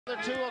The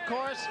two, of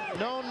course,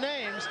 known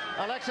names,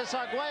 Alexis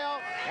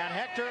Arguello and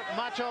Hector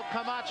Macho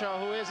Camacho,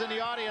 who is in the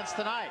audience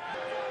tonight.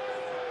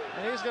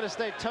 And he's going to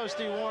stay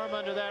toasty warm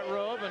under that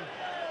robe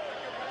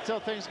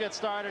until things get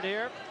started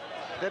here.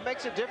 That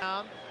makes a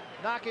difference.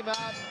 Knock him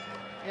out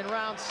in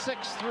rounds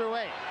 6 through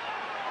 8.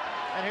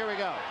 And here we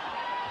go.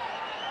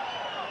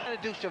 Trying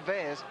to do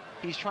Chavez.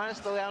 He's trying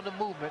to slow down the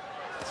movement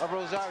of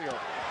Rosario.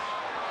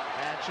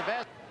 And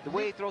Chavez, the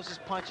way he throws his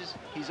punches,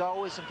 he's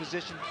always in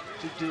position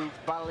to do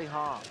bodily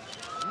harm.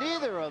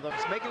 Neither of them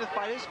is making the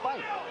fight his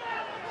fight.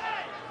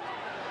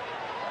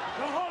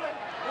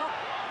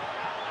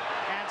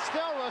 And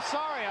still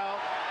Rosario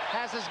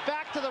has his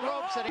back to the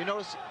ropes. And you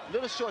notice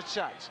little short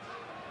shots.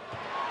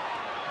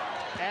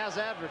 As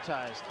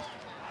advertised.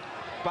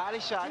 Body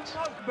shots.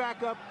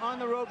 Back up on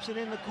the ropes and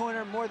in the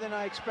corner more than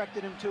I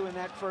expected him to in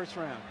that first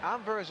round.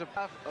 I'm very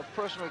of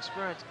personal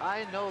experience.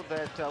 I know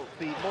that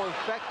be more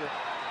effective.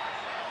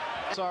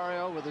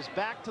 Rosario with his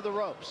back to the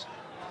ropes.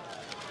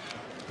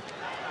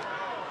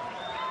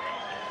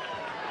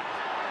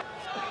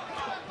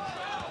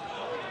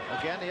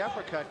 Again, the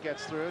uppercut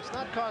gets through. It's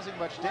not causing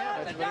much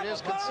damage, but it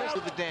is consistent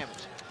with the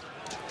damage.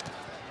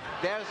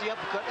 There's the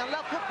uppercut. And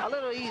left hook a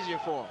little easier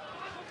for him.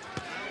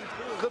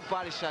 Good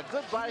body shot.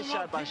 Good body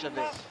shot by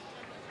Chavez.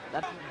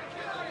 And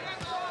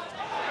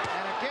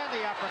again,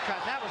 the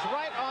uppercut. That was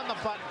right on the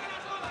button.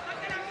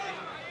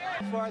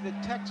 So far, the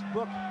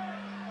textbook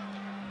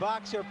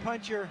boxer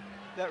puncher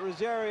that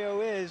Rosario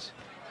is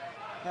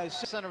has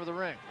center of the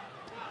ring.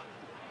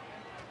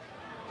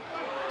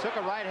 Took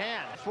a right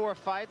hand. 4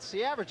 fights.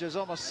 He averages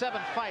almost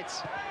 7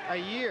 fights a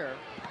year.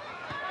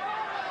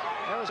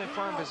 That was in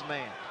front of his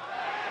man.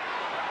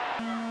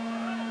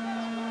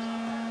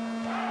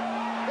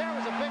 There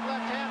was a big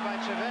left hand by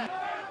Chavez.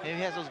 And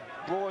he has those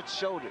broad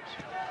shoulders.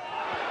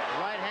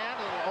 Right hand,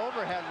 a little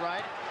overhead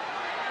right.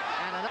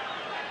 And another.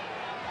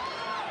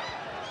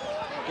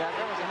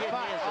 There was a hit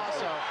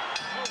also.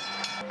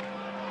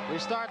 We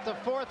start the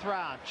 4th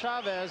round.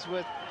 Chavez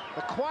with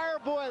the choir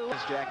boy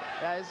jacket.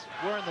 Guys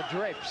wearing the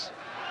drapes.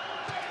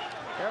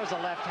 There was a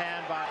left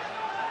hand by.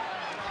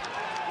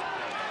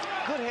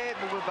 Good head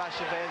movement by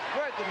Chavez.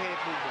 Very good head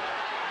movement.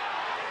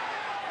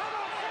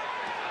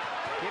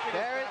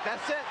 There,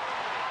 that's it.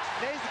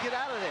 Needs to get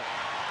out of there.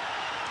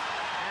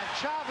 And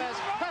Chavez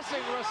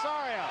pressing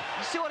Rosario.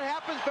 You see what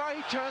happens, Barry?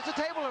 He turns the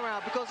table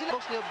around because he's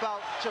mostly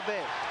about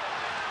Chavez.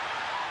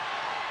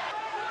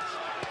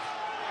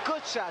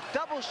 Good shot,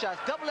 double shots,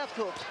 double left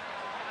hooks.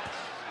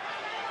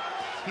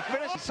 He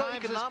finishes so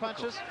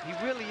economical. He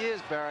really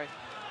is, Barry.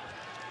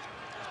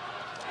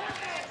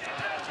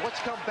 What's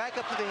come back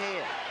up to the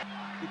head?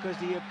 Because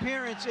the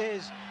appearance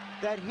is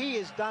that he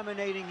is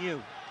dominating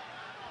you.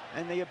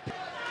 And the a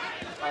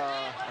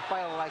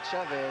fighter like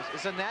Chavez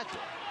is a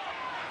natural.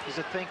 He's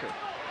a thinker.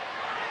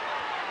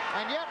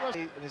 And yet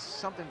there's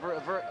something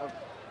of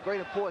great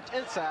importance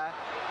inside.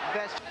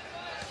 That's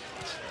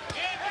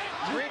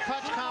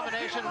 3-punch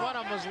combination. One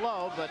of them was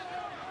low, but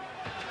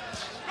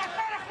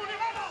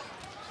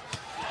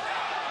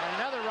and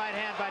another right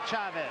hand by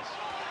Chavez.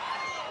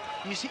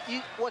 You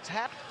see what's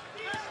happening?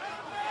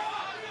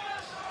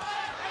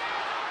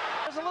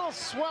 There's a little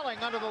swelling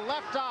under the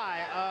left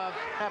eye of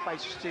I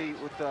see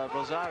with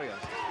Rosario.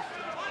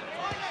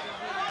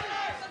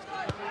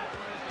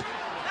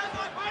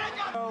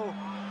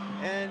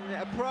 And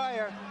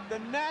prior, the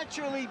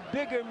naturally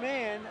bigger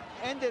man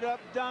ended up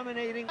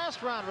dominating.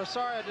 Last round,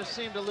 Rosario just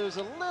seemed to lose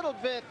a little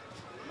bit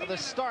of the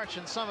starch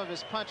in some of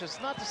his punches.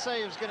 Not to say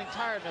he was getting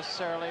tired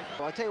necessarily.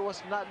 Well, I'll tell you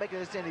what's not making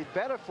this any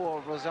better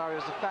for Rosario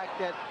is the fact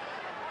that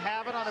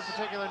have it on a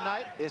particular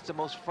night. It's the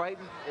most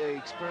frightening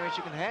experience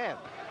you can have.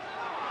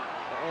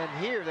 And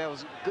here, there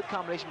was a good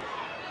combination.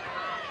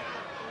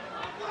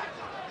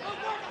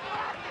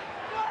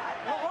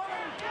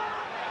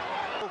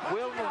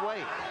 Willing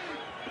away.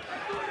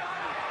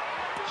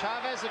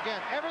 Chavez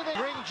again, everything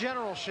ring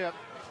generalship,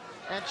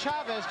 and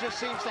Chavez just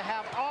seems to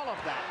have all of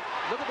that.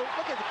 Look at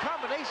the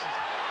combinations.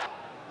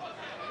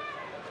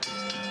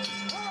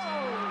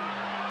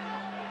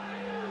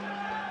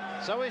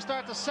 So we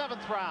start the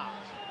 7th round.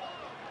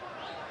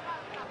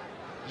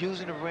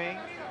 Using the ring,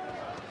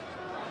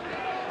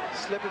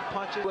 slipping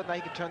punches, now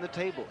he can turn the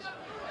tables.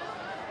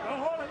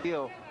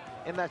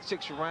 In that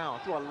 6th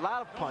round, threw a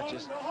lot of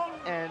punches,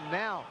 and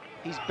now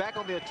he's back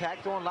on the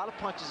attack, throwing a lot of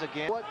punches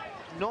again. What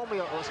normally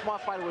a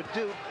smart fighter would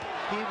do,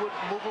 he would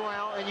move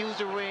around and use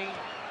the ring.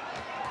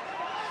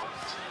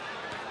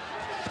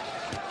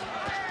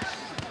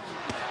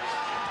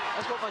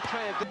 That's what my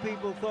trainer did.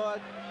 People thought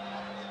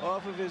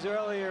off of his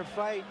earlier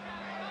fight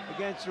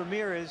against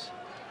Ramirez,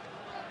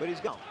 but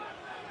he's gone.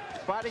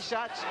 Body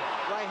shots,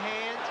 right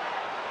hand.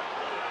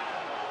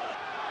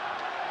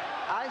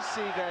 I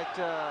see that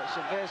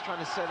Chavez trying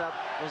to set up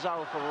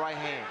Rosario for the right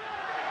hand.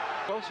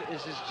 Closer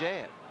is his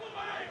jab.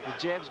 The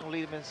jab's gonna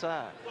lead him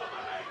inside.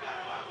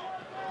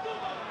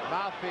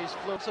 Mouthpiece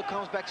flew. So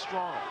comes back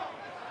strong.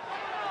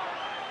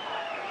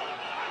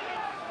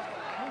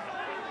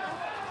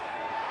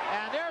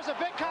 And there's a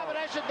big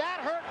combination.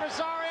 That hurt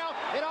Rosario.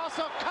 It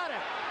also cut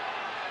him.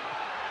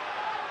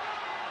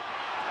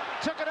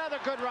 Took another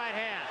good right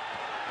hand.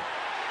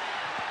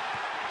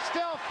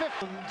 Still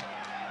 50.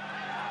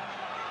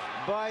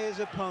 By his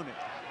opponent.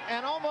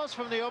 And almost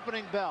from the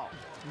opening bell.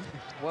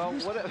 Well,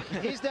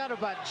 he's down to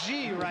about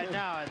G right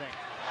now, I think.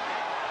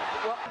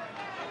 Well,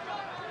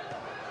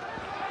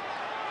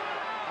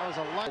 that was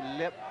a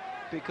lip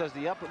because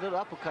the little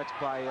uppercuts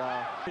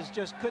by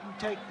just couldn't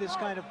take this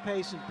kind of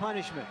pace and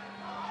punishment.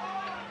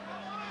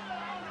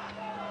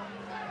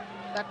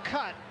 That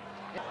cut.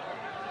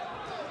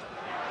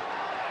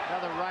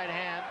 Another right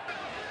hand.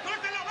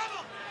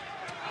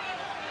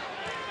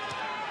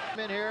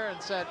 In here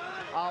and said,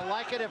 I'll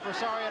like it if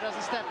Rosario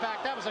doesn't step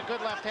back. That was a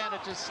good left hand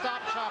that just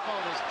stopped Chapo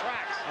in his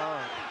tracks.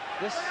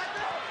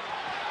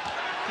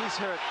 He's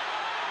hurt.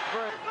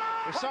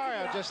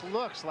 Rosario just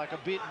looks like a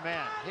beaten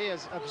man. He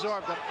has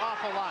absorbed an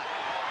awful lot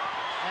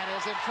and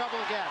is in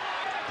trouble again.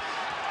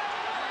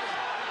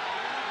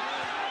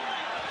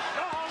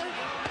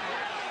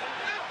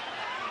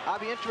 I'll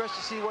be interested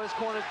to see whether his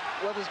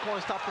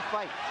corner stop the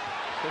fight,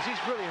 because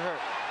he's really hurt.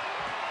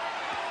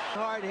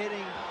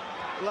 Hard-hitting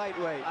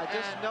lightweight. I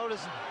just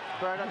noticed,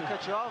 Bert, not to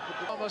cut you off.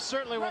 But almost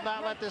certainly will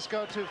not let this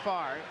go too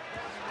far.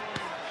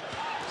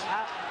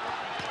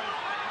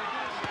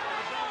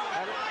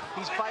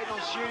 He's fighting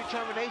on sheer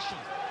determination.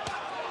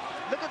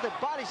 Look at the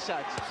body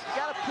shots. You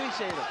gotta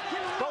appreciate it.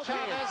 Both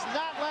Chavez hands.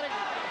 not letting.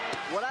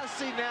 What I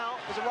see now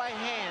is a right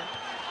hand,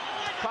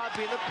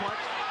 probably being a punch.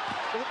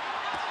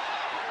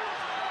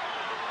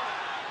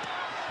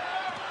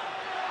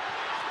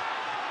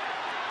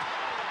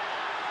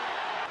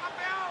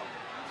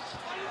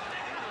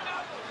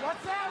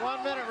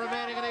 1 minute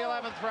remaining in the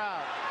 11th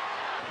round.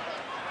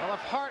 Well,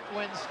 if Hart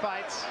wins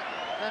fights,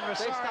 then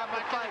Rosario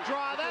might get a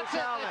draw. That's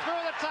it. They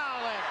threw the towel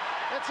in.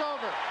 It's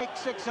over.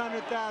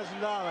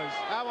 $600,000.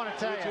 I want to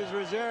tell you. Which is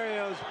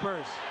Rosario's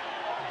purse.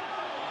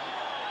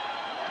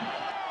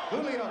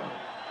 Julio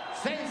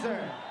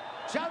Cesar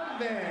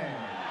Chavez.